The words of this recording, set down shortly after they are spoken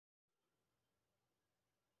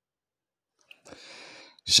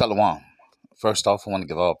Shalom. First off, I want to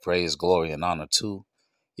give all praise, glory, and honor to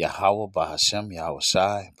Yahweh, Bahashem, Yahweh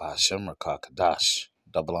Shai, Bahashem, Rakakadash.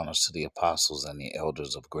 Double honors to the apostles and the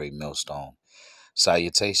elders of Great Millstone.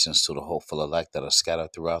 Salutations to the hopeful elect that are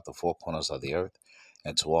scattered throughout the four corners of the earth.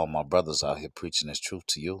 And to all my brothers out here preaching this truth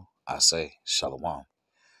to you, I say Shalom.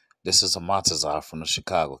 This is Amatazar from the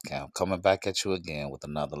Chicago camp, coming back at you again with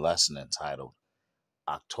another lesson entitled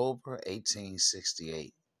October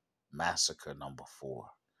 1868 Massacre number 4.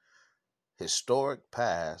 Historic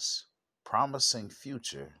past, promising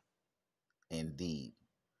future, indeed.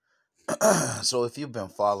 So, if you've been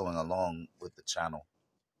following along with the channel,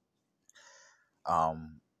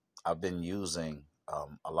 um, I've been using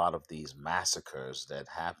a lot of these massacres that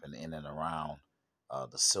happened in and around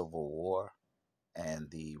the Civil War and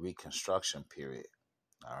the Reconstruction period.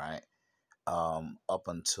 All right, up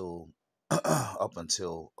until up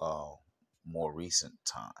until more recent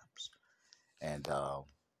times, and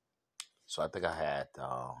so I think I had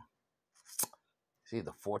it's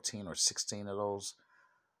either 14 or 16 of those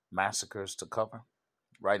massacres to cover.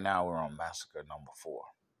 Right now, we're on massacre number 4.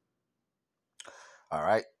 All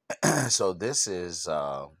right. So this is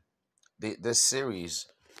this series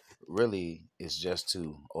really is just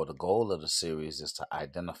to, or the goal of the series is to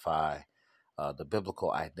identify the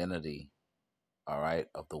biblical identity. All right,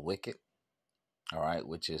 of the wicked. All right,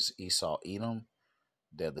 which is Esau, Edom.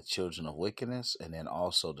 They're the children of wickedness, and then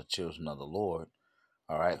also the children of the Lord.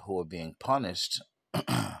 All right, who are being punished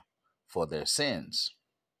for their sins,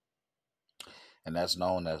 and that's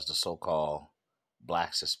known as the so-called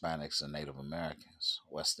blacks, Hispanics, and Native Americans,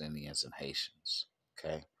 West Indians, and Haitians.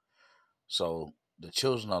 Okay, so the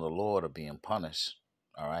children of the Lord are being punished.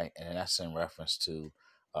 All right, and that's in reference to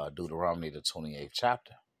Deuteronomy, the 28th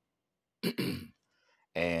chapter.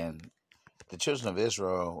 And the children of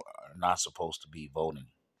Israel are not supposed to be voting.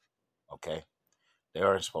 Okay, they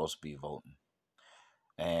aren't supposed to be voting,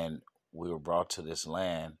 and we were brought to this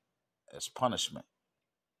land as punishment.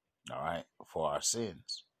 All right, for our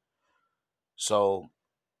sins. So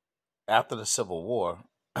after the Civil War,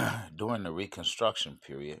 during the Reconstruction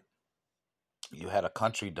period, you had a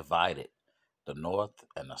country divided, the North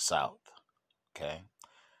and the South. Okay,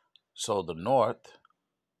 so the North,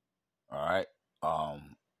 all right,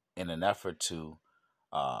 in an effort to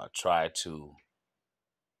try to,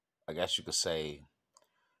 I guess you could say,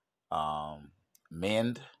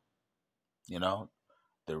 mend, you know,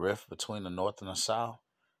 the rift between the North and the South,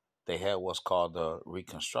 they had what's called the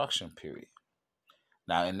Reconstruction period.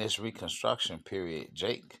 Now, in this Reconstruction period,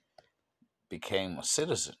 Jake became a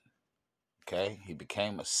citizen. Okay, he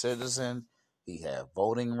became a citizen. He had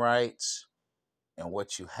voting rights, and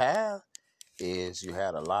what you have is you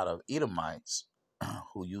had a lot of Edomites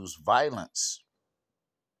who used violence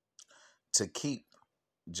to keep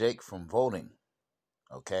Jake from voting.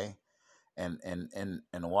 Okay, and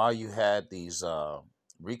while you had these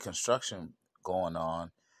Reconstruction going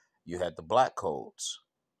on, you had the Black Codes.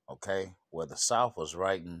 Okay, where the South was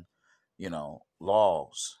writing,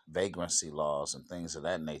 laws, vagrancy laws, and things of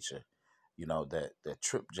that nature. That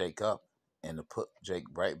tripped Jake up and to put Jake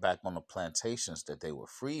right back on the plantations that they were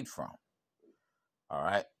freed from. All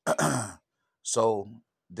right. So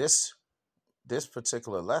this this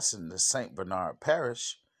particular lesson, the Saint Bernard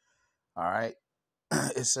Parish, all right,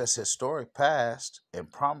 it says historic past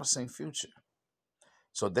and promising future.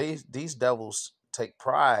 So these devils take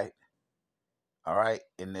pride, all right,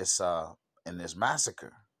 in this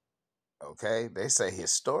massacre. Okay, they say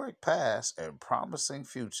historic past and promising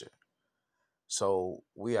future. So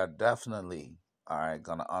we are definitely, all right,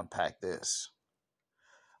 gonna unpack this.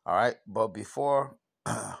 All right, but before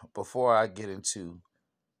before I get into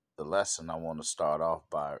the lesson, I want to start off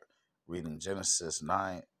by reading Genesis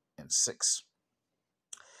 9:6.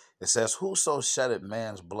 It says, "Whoso sheddeth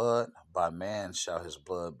man's blood, by man shall his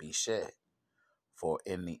blood be shed. For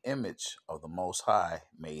in the image of the Most High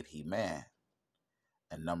made he man."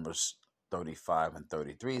 And Numbers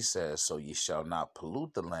 35:33 says, "So ye shall not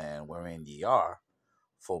pollute the land wherein ye are,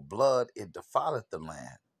 for blood it defileth the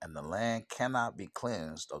land, and the land cannot be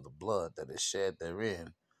cleansed of the blood that is shed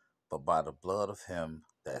therein, but by the blood of him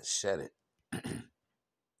that shed it."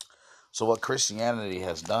 So what Christianity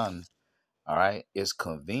has done, all right, is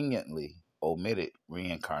conveniently omitted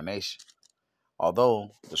reincarnation.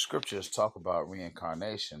 Although the scriptures talk about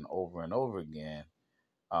reincarnation over and over again,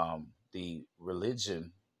 the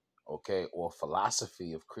religion, okay, or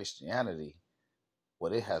philosophy of Christianity,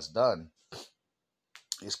 what it has done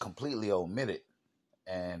is completely omitted.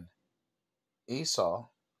 And Esau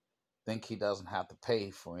think he doesn't have to pay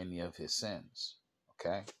for any of his sins.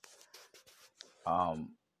 Okay.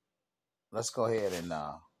 Um, let's go ahead and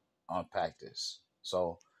unpack this.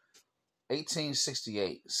 So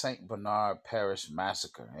 1868, St. Bernard Parish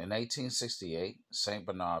Massacre. In 1868, St.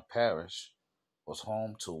 Bernard Parish was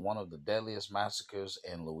home to one of the deadliest massacres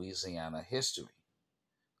in Louisiana history.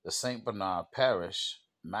 The St. Bernard Parish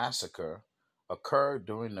Massacre occurred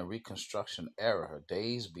during the Reconstruction era,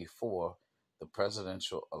 days before the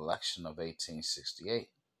presidential election of 1868.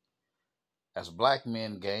 As black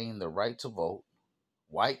men gained the right to vote,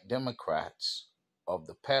 white Democrats of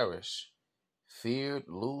the parish feared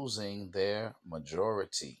losing their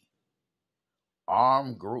majority.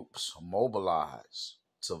 Armed groups mobilized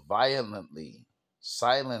to violently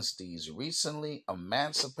silence these recently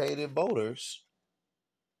emancipated voters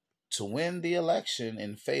to win the election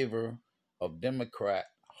in favor of Democrat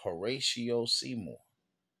Horatio Seymour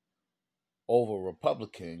over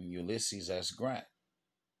Republican Ulysses S. Grant.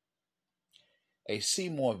 A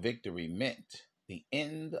Seymour victory meant the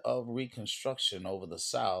end of Reconstruction over the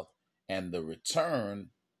South and the return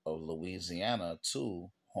of Louisiana to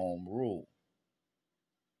home rule.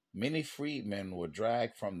 Many freedmen were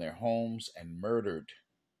dragged from their homes and murdered.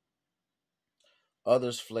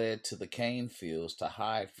 Others fled to the cane fields to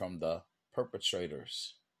hide from the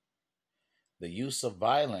perpetrators. The use of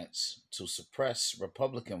violence to suppress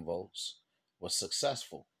Republican votes was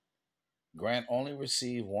successful. Grant only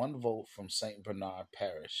received one vote from St. Bernard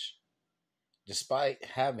Parish, despite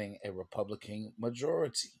having a Republican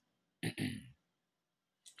majority.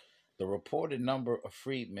 The reported number of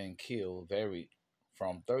freedmen killed varied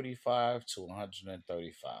from 35 to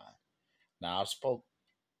 135. Now, I've spoke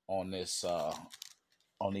on this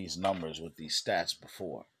on these numbers with these stats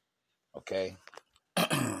before. Okay,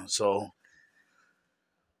 so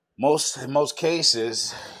in most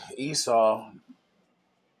cases, Esau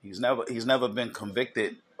he's never been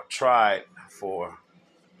convicted or tried for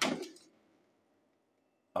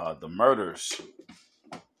the murders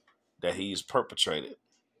that he's perpetrated.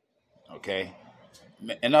 Okay,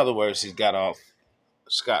 in other words, he's got off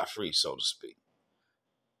scot free, so to speak,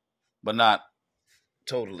 but not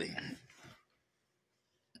totally.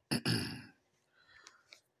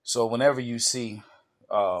 So whenever you see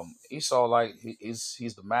Esau, like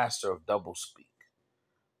he's the master of double speak.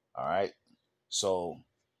 All right, so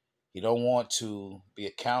he don't want to be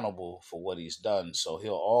accountable for what he's done, so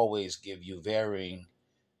he'll always give you varying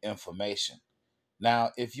information.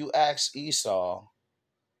 Now, if you ask Esau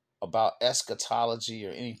about eschatology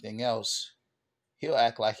or anything else, he'll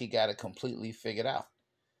act like he got it completely figured out.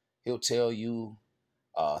 He'll tell you,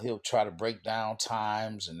 he'll try to break down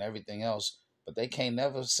times and everything else, but they can't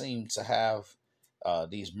never seem to have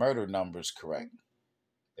these murder numbers correct.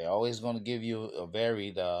 They're always going to give you a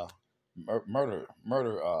varied murder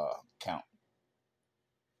count.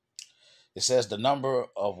 It says the number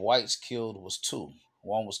of whites killed was two.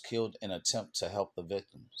 One was killed in attempt to help the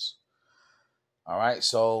victims. All right,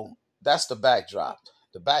 so that's the backdrop.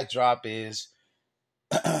 The backdrop is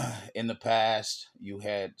in the past, you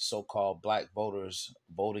had so-called black voters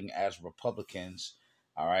voting as Republicans,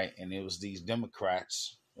 all right, and it was these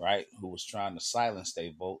Democrats, right, who was trying to silence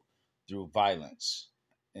their vote through violence,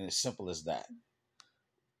 and as simple as that.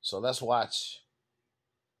 So let's watch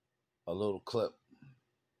a little clip.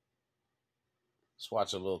 Let's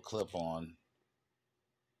watch a little clip on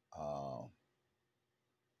uh,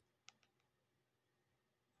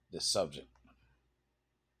 this subject.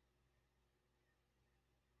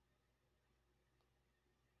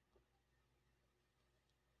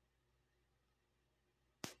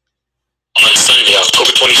 On Sunday,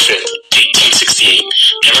 October 25th, 1868,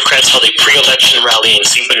 Democrats held a pre-election rally in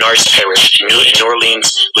St. Bernard's Parish in New Orleans,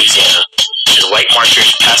 Louisiana. As white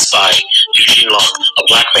marchers passed by Eugene Locke, a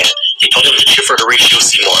black man, they told him to cheer for Horatio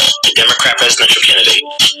Seymour, the Democrat presidential candidate.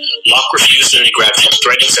 Locke refused and they grabbed him,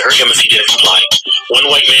 threatening to hurt him if he didn't comply. One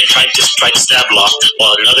white man tried to stab Locke,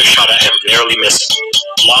 while another shot at him, narrowly missing.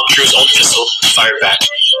 Locke drew his own pistol, fired back,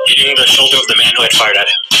 hitting the shoulder of the man who had fired at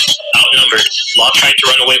him. Outnumbered, Locke tried to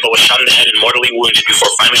run away but was shot in the head and mortally wounded before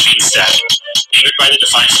finally being stabbed. Angered by the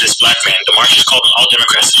defiance of this black man, the marchers called on all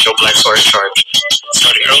Democrats to show blacks who are in charge.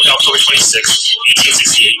 Starting early October 26,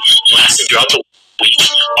 1868, and lasting throughout the week,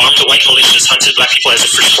 armed white militias hunted black people as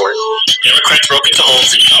if for sport. Democrats broke into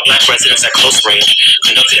homes and shot black residents at close range,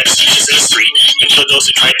 conducted executions in the street, and killed those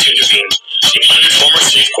who tried to intervene. They plundered former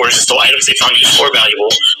slave quarters and stole items they found useful or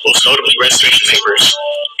valuable, most notably registration papers.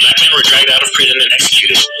 Black men were dragged out of prison and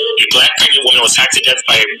executed. A black pregnant woman was hacked to death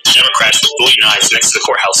by Democrats with Bowie knives next to the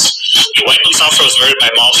courthouse. A white police officer was murdered by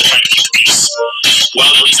mobs trying to keep the peace. While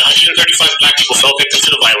at least 135 black people fell victim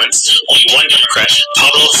to the violence, only one Democrat,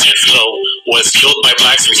 Pablo Sanfillo, was killed by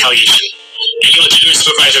blacks in retaliation. Any legitimate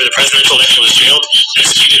supervisor of the presidential election was jailed,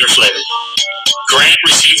 executed, or fled. Grant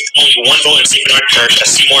received only one vote in St. Bernard Parish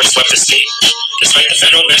as Seymour swept the state. Despite the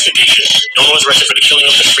federal investigation, no one was arrested for the killing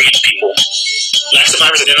of the freed people. Black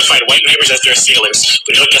survivors identified white neighbors as their assailants,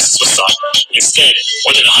 but no justice was sought. Instead,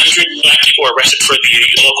 more than 100 black people were arrested by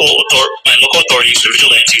local authorities and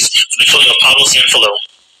vigilantes for the killing of Pablo Sanfillo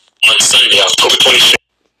on Sunday, October 25th.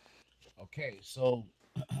 Okay, so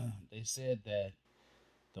they said that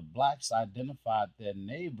the blacks identified their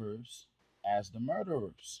neighbors as the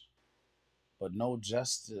murderers, but no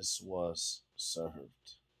justice was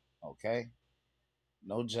served. Okay,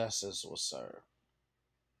 no justice was served.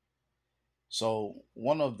 So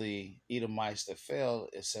one of the Edomites that fell,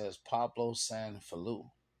 it says Pablo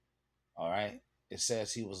Sanfillo. All right, it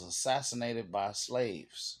says he was assassinated by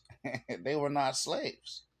slaves. They were not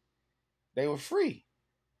slaves; they were free.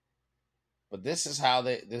 But this is how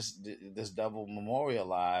this double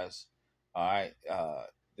memorialized. All right,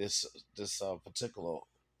 this particular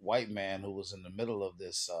white man who was in the middle of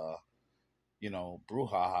this,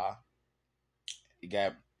 brouhaha. He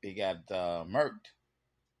got murked,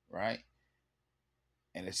 right?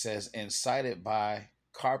 And it says incited by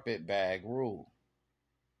carpetbag rule,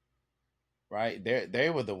 right? They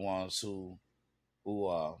were the ones who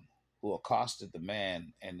uh who accosted the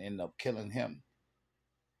man and ended up killing him.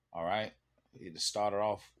 All right, it started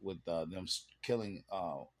off with them killing,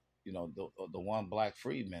 the one black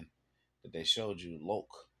freedman that they showed you,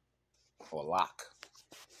 Loke or Locke.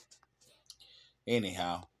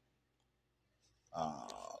 Anyhow,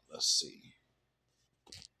 let's see.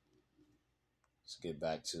 Let's get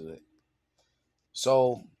back to it.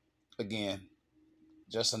 So, again,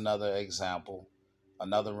 just another example,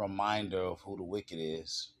 another reminder of who the wicked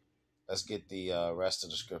is. Let's get the rest of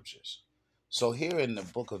the scriptures. So here in the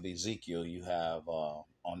book of Ezekiel, you have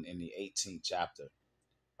on in the 18th chapter.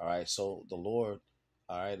 All right, so the Lord,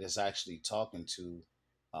 all right, is actually talking to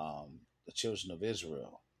the children of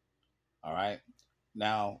Israel. All right,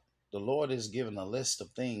 now the Lord is giving a list of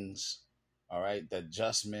things, all right, that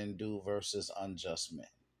just men do versus unjust men,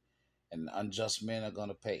 and unjust men are going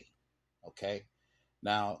to pay. Okay,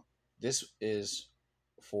 now this is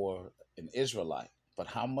for an Israelite, but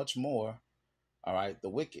how much more, all right, the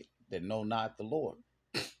wicked that know not the Lord.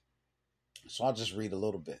 So I'll just read a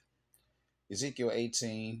little bit. Ezekiel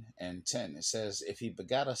 18 and 10, it says, if he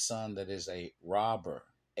begat a son that is a robber,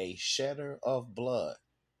 a shedder of blood,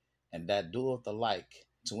 and that doeth the like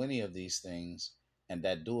to any of these things, and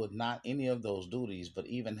that doeth not any of those duties, but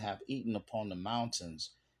even have eaten upon the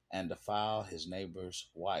mountains and defile his neighbor's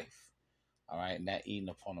wife. All right, and that eating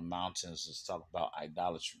upon the mountains is talk about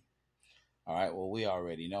idolatry. All right, well, we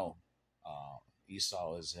already know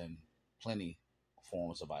Esau is in plenty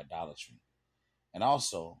forms of idolatry. And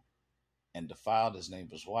also, and defiled his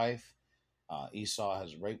neighbor's wife. Esau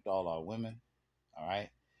has raped all our women. All right.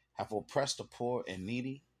 Have oppressed the poor and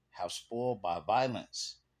needy, have spoiled by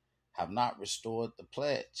violence, have not restored the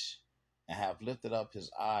pledge, and have lifted up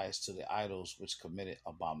his eyes to the idols which committed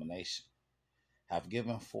abomination, have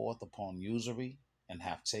given forth upon usury, and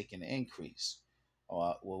have taken increase.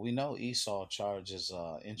 Well, we know Esau charges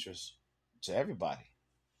interest to everybody.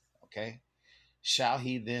 Okay. Shall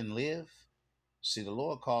he then live? See, the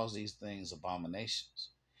Lord calls these things abominations.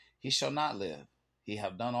 He shall not live. He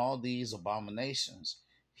have done all these abominations.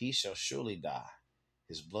 He shall surely die.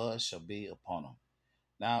 His blood shall be upon him.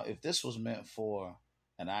 Now, if this was meant for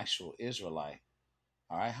an actual Israelite,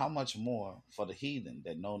 all right, how much more for the heathen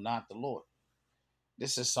that know not the Lord?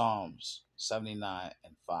 This is Psalms 79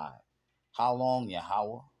 and 5. How long,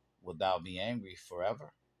 Yahweh, wilt thou be angry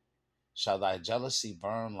forever? Shall thy jealousy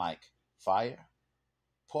burn like fire?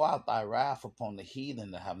 Pour out thy wrath upon the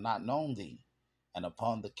heathen that have not known thee, and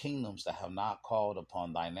upon the kingdoms that have not called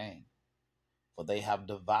upon thy name. For they have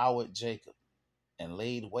devoured Jacob, and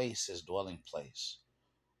laid waste his dwelling place.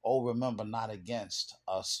 O remember not against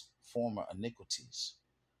us former iniquities.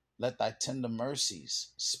 Let thy tender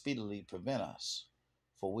mercies speedily prevent us,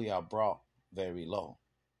 for we are brought very low.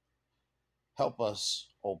 Help us,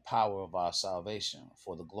 O power of our salvation,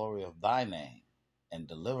 for the glory of thy name, and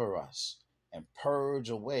deliver us, and purge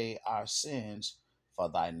away our sins for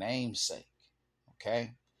thy name's sake.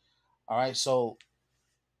 Okay? All right, so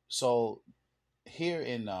here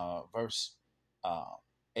in verse uh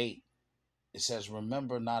 8, it says,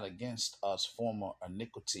 remember not against us former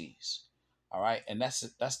iniquities. All right, and that's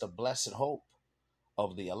the blessed hope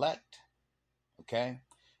of the elect. Okay,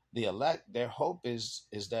 the elect, their hope is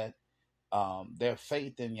that their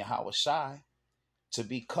faith in Yahweh Shai to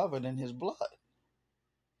be covered in his blood,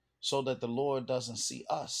 so that the Lord doesn't see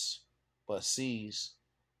us, but sees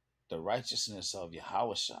the righteousness of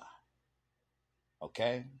Yahweh Shai.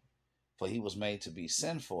 Okay, for he was made to be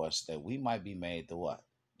sin for us, that we might be made the what?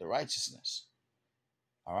 the righteousness.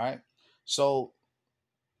 All right. So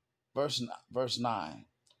verse 9,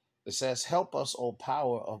 it says, "Help us, O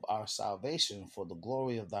power of our salvation, for the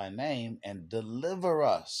glory of thy name, and deliver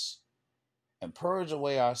us, and purge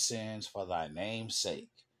away our sins for thy name's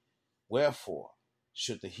sake. Wherefore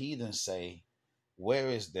should the heathen say, where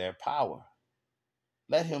is their power?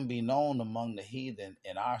 Let him be known among the heathen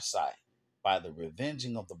in our sight by the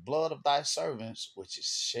revenging of the blood of thy servants, which is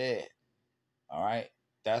shed." All right.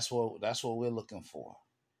 That's what we're looking for.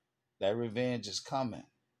 That revenge is coming.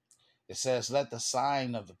 It says, "Let the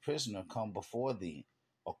sign of the prisoner come before thee,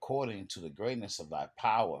 according to the greatness of thy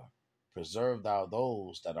power. Preserve thou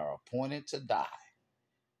those that are appointed to die,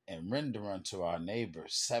 and render unto our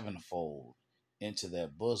neighbors sevenfold into their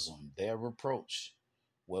bosom their reproach,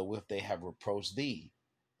 wherewith they have reproached thee,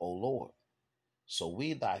 O Lord. So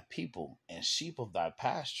we, thy people and sheep of thy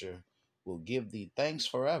pasture, will give thee thanks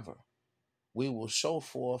forever. We will show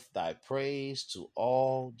forth thy praise to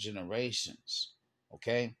all generations."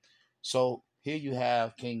 Okay? So here you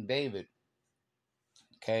have King David,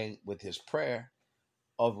 okay, with his prayer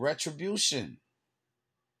of retribution.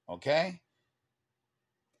 Okay?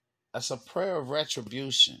 That's a prayer of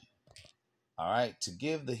retribution. All right? To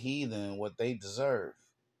give the heathen what they deserve.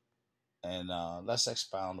 And let's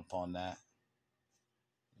expound upon that.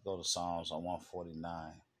 Go to Psalms on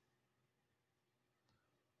 149.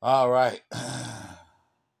 All right.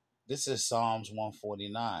 This is Psalms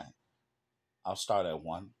 149. I'll start at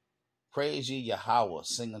 1. "Praise ye Yahweh,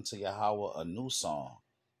 sing unto Yahweh a new song,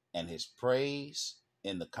 and his praise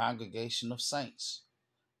in the congregation of saints."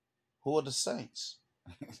 Who are the saints?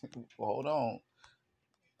 Well, hold on.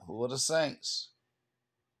 Who are the saints?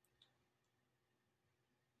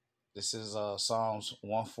 This is Psalms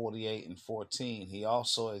 148 and 14. "He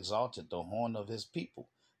also exalted the horn of his people,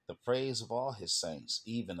 the praise of all his saints,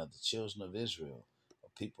 even of the children of Israel, a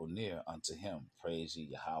people near unto him. Praise ye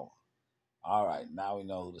Yahweh." All right, now we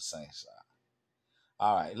know who the saints are.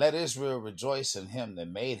 All right, "Let Israel rejoice in him that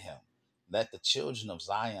made him. Let the children of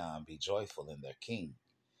Zion be joyful in their king.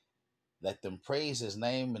 Let them praise his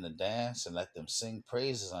name in the dance, and let them sing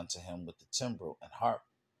praises unto him with the timbrel and harp.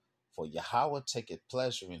 For Yahweh taketh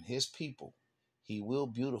pleasure in his people. He will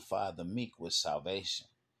beautify the meek with salvation.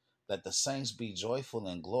 Let the saints be joyful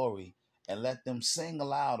in glory, and let them sing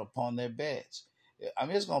aloud upon their beds." I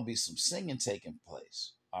mean, it's going to be some singing taking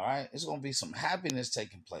place. All right. It's going to be some happiness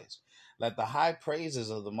taking place. "Let the high praises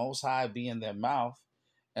of the Most High be in their mouth,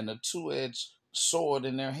 and the two-edged sword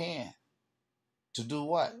in their hand." To do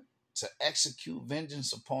what? To execute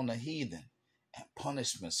vengeance upon the heathen and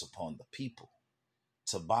punishments upon the people.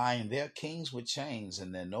 To bind their kings with chains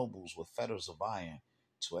and their nobles with fetters of iron,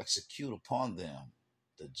 to execute upon them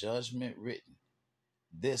the judgment written.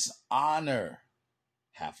 This honor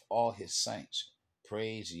hath all his saints.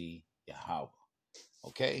 Praise ye Yahweh.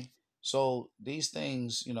 Okay? So these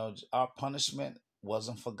things, our punishment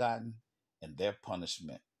wasn't forgotten, and their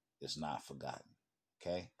punishment is not forgotten.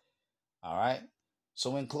 Okay? All right?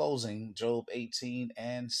 So in closing, Job 18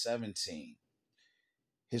 and 17.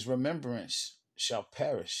 "His remembrance shall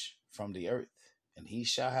perish from the earth, and he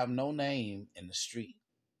shall have no name in the street.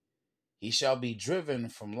 He shall be driven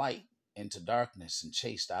from light into darkness and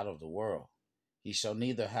chased out of the world. He shall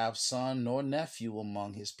neither have son nor nephew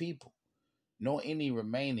among his people, nor any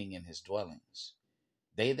remaining in his dwellings.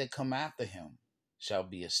 They that come after him shall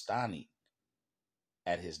be astonished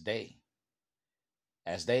at his day,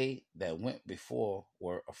 as they that went before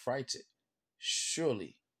were affrighted.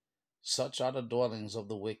 Surely such are the dwellings of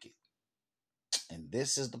the wicked, and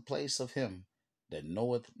this is the place of him that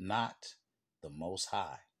knoweth not the Most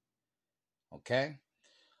High." Okay?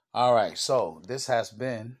 All right, so this has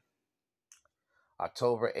been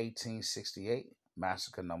October 1868,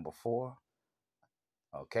 Massacre number 4.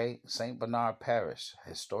 Okay, St. Bernard Parish,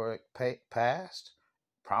 historic past,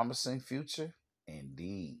 promising future,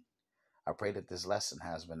 indeed. I pray that this lesson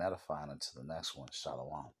has been edifying. Until the next one,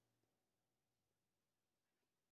 Shalom.